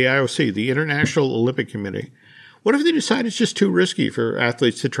if the IOC, the International Olympic Committee, what if they decide it's just too risky for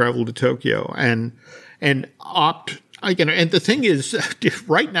athletes to travel to Tokyo and opt? And the thing is,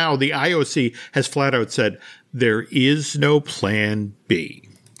 right now the IOC has flat out said there is no plan B.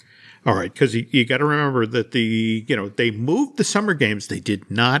 All right, because you got to remember that they moved the Summer Games, they did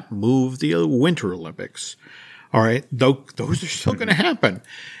not move the Winter Olympics. All right, those are still going to happen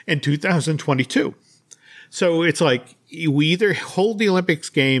in 2022. So it's like we either hold the Olympics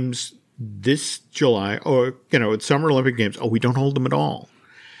Games this July or, it's Summer Olympic Games. Oh, we don't hold them at all.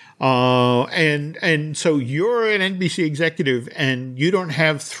 And so you're an NBC executive and you don't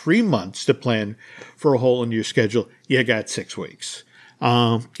have 3 months to plan for a hole in your schedule. You got 6 weeks.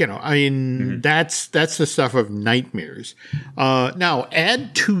 That's the stuff of nightmares. Now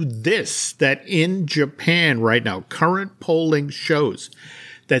add to this that in Japan right now, current polling shows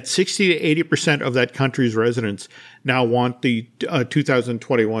that 60 to 80% of that country's residents now want the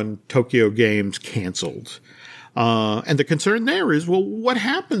 2021 Tokyo Games canceled. And the concern there is, well, what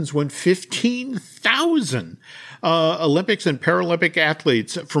happens when 15,000 Olympics and Paralympic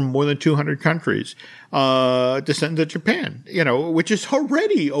athletes from more than 200 countries descend to Japan, which is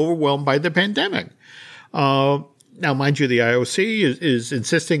already overwhelmed by the pandemic? Now, mind you, the IOC is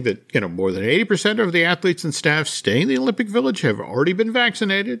insisting that, more than 80% of the athletes and staff staying in the Olympic Village have already been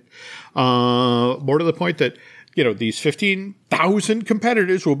vaccinated. More to the point that, these 15,000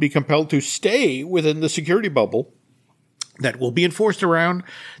 competitors will be compelled to stay within the security bubble that will be enforced around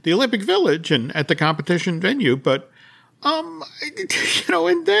the Olympic Village and at the competition venue. But, and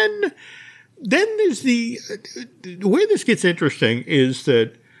then there's the way this gets interesting is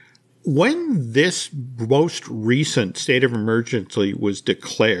that when this most recent state of emergency was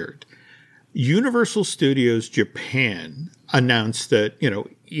declared, Universal Studios Japan announced that,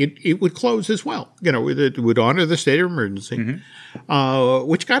 it would close as well. It would honor the state of emergency, mm-hmm.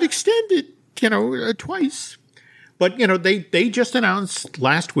 Which got extended, twice. But, they just announced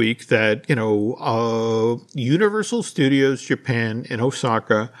last week that, Universal Studios Japan in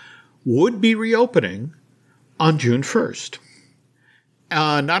Osaka would be reopening on June 1st.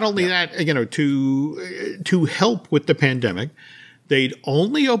 Not only that, to help with the pandemic, they'd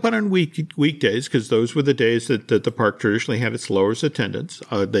only open on weekdays because those were the days that the park traditionally had its lowest attendance.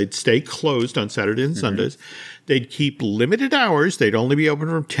 They'd stay closed on Saturdays and Sundays. They'd keep limited hours. They'd only be open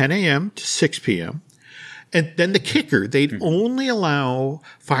from 10 a.m. to 6 p.m. And then the kicker, they'd only allow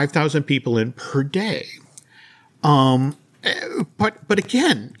 5,000 people in per day. But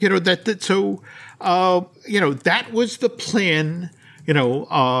again, that was the plan,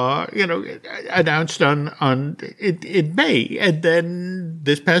 announced in May. And then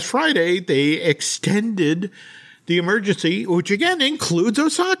this past Friday, they extended the emergency, which again includes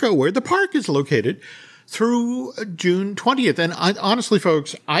Osaka, where the park is located, through June 20th. And honestly,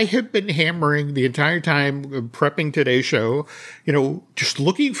 folks, I have been hammering the entire time prepping today's show, just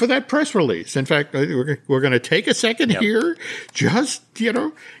looking for that press release. In fact, we're going to take a second here, just,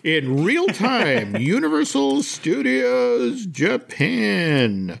 in real time. Universal Studios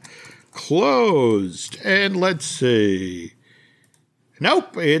Japan closed. And let's see.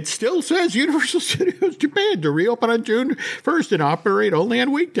 Nope, it still says Universal Studios Japan to reopen on June 1st and operate only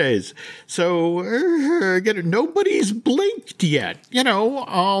on weekdays. So, nobody's blinked yet,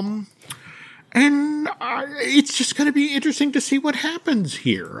 and it's just going to be interesting to see what happens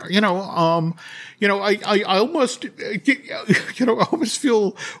here. I almost, almost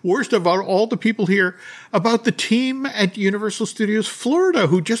feel worst about all the people here about the team at Universal Studios Florida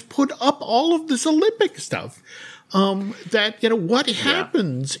who just put up all of this Olympic stuff. What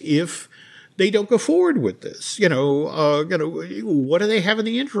happens if they don't go forward with this? What do they have in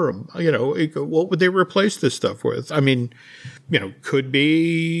the interim? What would they replace this stuff with? I mean, could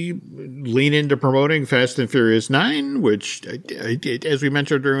be lean into promoting Fast and Furious 9, which, as we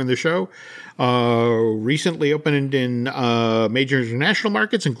mentioned during the show, recently opened in major international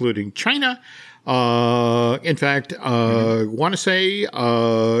markets, including China. In fact, want to say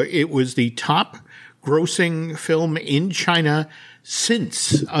it was the top grossing film in China since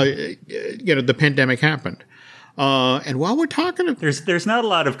the pandemic happened. And while we're talking, there's not a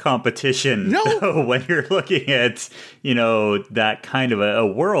lot of competition though, when you're looking at that kind of a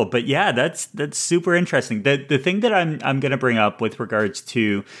world. But yeah, that's super interesting. The thing that I'm going to bring up with regards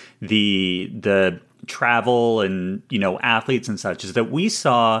to the travel and athletes and such is that we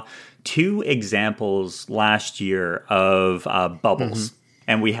saw two examples last year of bubbles. Mm-hmm.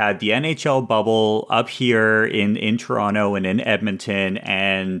 And we had the NHL bubble up here in Toronto and in Edmonton.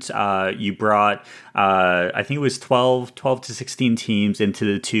 And you brought, I think it was 12 to 16 teams into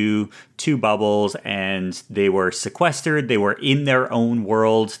the two bubbles. And they were sequestered. They were in their own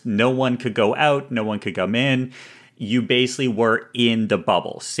world. No one could go out. No one could come in. You basically were in the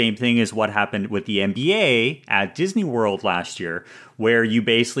bubble. Same thing as what happened with the NBA at Disney World last year, where you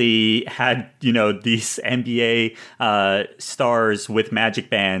basically had, these NBA stars with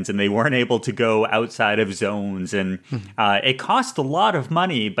magic bands and they weren't able to go outside of zones. And it cost a lot of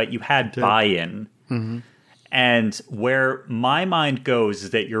money, but you had buy-in. Mm-hmm. And where my mind goes is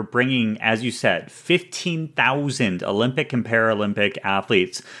that you're bringing, as you said, 15,000 Olympic and Paralympic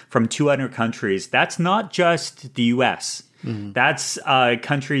athletes from 200 countries. That's not just the U.S. Mm-hmm. That's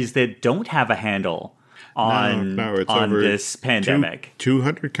countries that don't have a handle on this pandemic.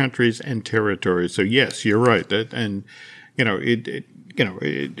 200 countries and territories. So yes, you're right.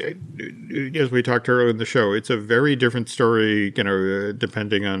 As we talked earlier in the show, it's a very different story,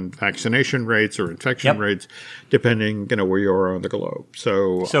 depending on vaccination rates or infection rates, depending, where you are on the globe.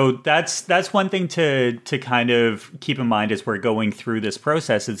 So that's one thing to kind of keep in mind as we're going through this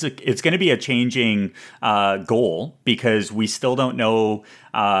process. It's going to be a changing goal because we still don't know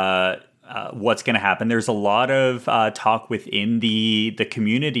what's going to happen. There's a lot of talk within the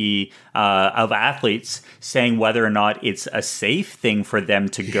community of athletes saying whether or not it's a safe thing for them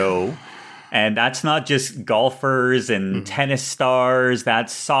to go. And that's not just golfers and tennis stars.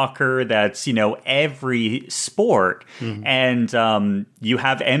 That's soccer. That's, every sport. Mm-hmm. And you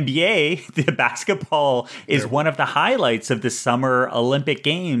have NBA. The basketball is one of the highlights of the Summer Olympic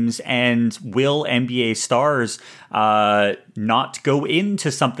Games. And will NBA stars not go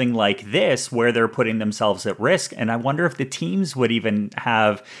into something like this where they're putting themselves at risk? And I wonder if the teams would even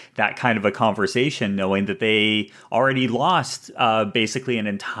have that kind of a conversation, knowing that they already lost basically an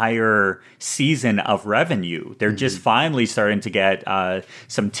entire season of revenue. They're just finally starting to get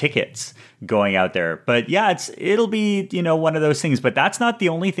some tickets going out there. But yeah, it'll be, one of those things. But that's not the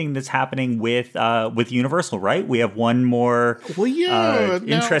only thing that's happening with Universal, right? We have one more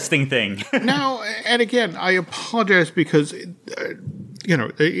interesting thing. Now, and again, I apologize because, you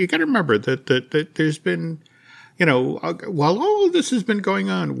got to remember that there's been, while all of this has been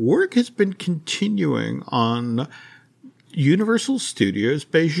going on, work has been continuing on Universal Studios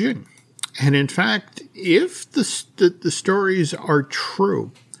Beijing. And in fact, if the stories are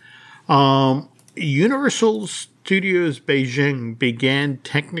true, Universal Studios Beijing began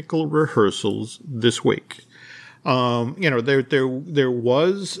technical rehearsals this week. There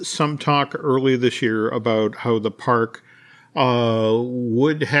was some talk earlier this year about how the park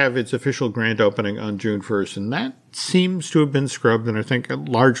would have its official grand opening on June 1st, and that seems to have been scrubbed, and I think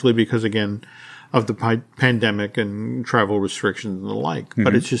largely because, again, of the pandemic and travel restrictions and the like.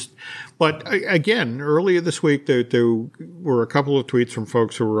 Mm-hmm. But again, earlier this week, there were a couple of tweets from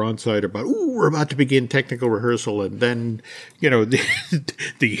folks who were on site about, we're about to begin technical rehearsal. And then,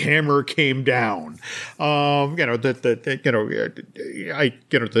 the hammer came down. The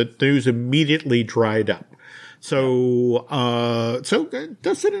news immediately dried up. So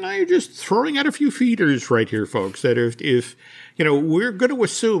Dustin and I are just throwing out a few feeders right here, folks, that if we're going to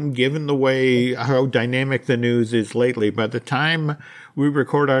assume, given the way how dynamic the news is lately, by the time we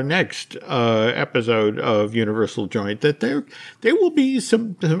record our next episode of Universal Joint, that there will be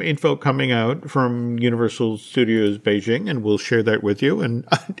some info coming out from Universal Studios Beijing, and we'll share that with you. And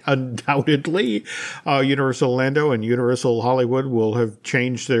undoubtedly, Universal Orlando and Universal Hollywood will have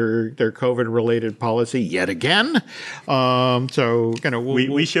changed their COVID-related policy yet again. We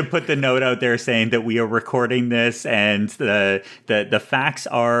should put the note out there saying that we are recording this, and the facts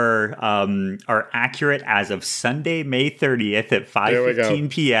are accurate as of Sunday, May 30th at 5:15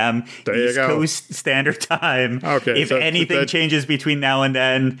 p.m. East Coast Standard Time. Okay, if anything changes between now and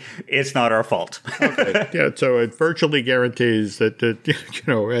then, it's not our fault. Okay, yeah. So it virtually guarantees that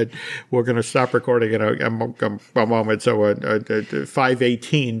we're going to stop recording in a moment. So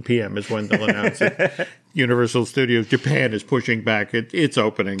 5:18 p.m. is when they'll announce it. Universal Studios Japan is pushing back its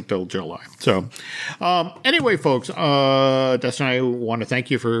opening till July. So anyway, folks, Dustin and I want to thank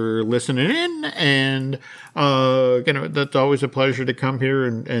you for listening in. And, that's always a pleasure to come here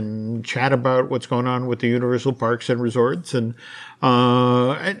and chat about what's going on with the Universal Parks and Resorts. And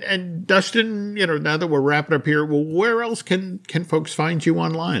Dustin, now that we're wrapping up here, well, where else can folks find you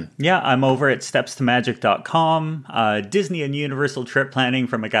online? Yeah, I'm over at stepstomagic.com, Disney and Universal trip planning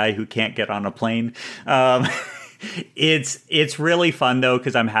from a guy who can't get on a plane. It's really fun though,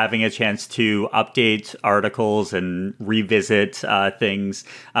 because I'm having a chance to update articles and revisit things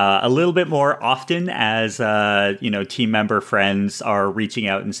a little bit more often as team member friends are reaching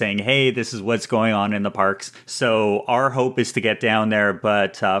out and saying, hey, this is what's going on in the parks. So our hope is to get down there,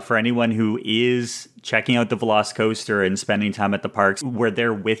 but for anyone who is checking out the Velocicoaster and spending time at the parks, we're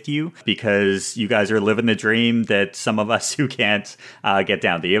there with you because you guys are living the dream that some of us who can't get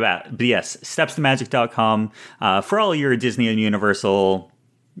down. But yes, stepstomagic.com for all your Disney and Universal,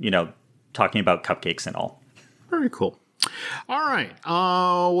 talking about cupcakes and all. Very cool. All right.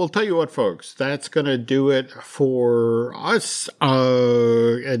 We'll tell you what, folks, that's going to do it for us.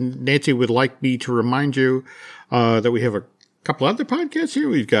 And Nancy would like me to remind you that we have a couple other podcasts here.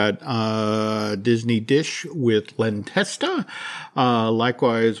 We've got Disney Dish with Len Testa.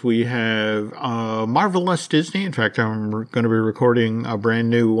 Likewise, we have Marvelous Disney. In fact, I'm going to be recording a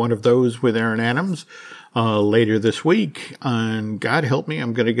brand new one of those with Aaron Adams later this week. And God help me,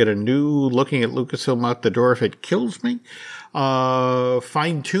 I'm going to get a new Looking at Lucasfilm Out the Door if it kills me.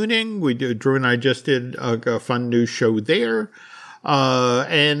 Fine Tuning. Drew and I just did a fun new show there.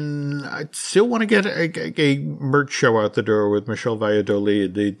 And I still want to get a merch show out the door with Michelle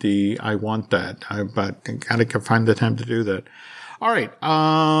Valladolid, the I Want That, but I gotta find the time to do that. All right.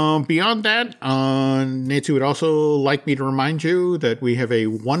 Beyond that, Nancy would also like me to remind you that we have a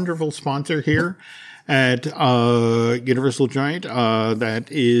wonderful sponsor here at Universal Joint. That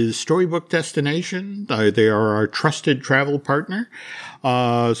is Storybook Destination. They are our trusted travel partner.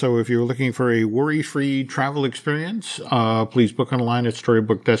 So if you're looking for a worry-free travel experience, please book online at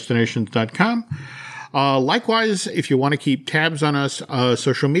storybookdestinations.com. Likewise, if you want to keep tabs on us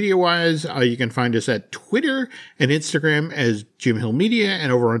social media-wise, you can find us at Twitter and Instagram as Jim Hill Media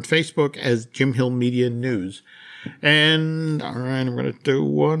and over on Facebook as Jim Hill Media News. And, all right, I'm going to do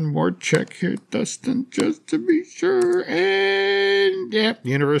one more check here, Dustin, just to be sure. And, yeah,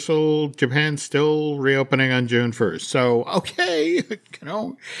 Universal Japan still reopening on June 1st. So, okay,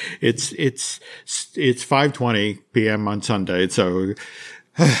 it's 5:20 p.m. on Sunday. So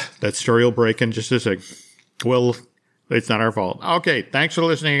that story will break in just a sec. Well, it's not our fault. Okay, thanks for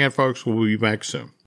listening again, folks. We'll be back soon.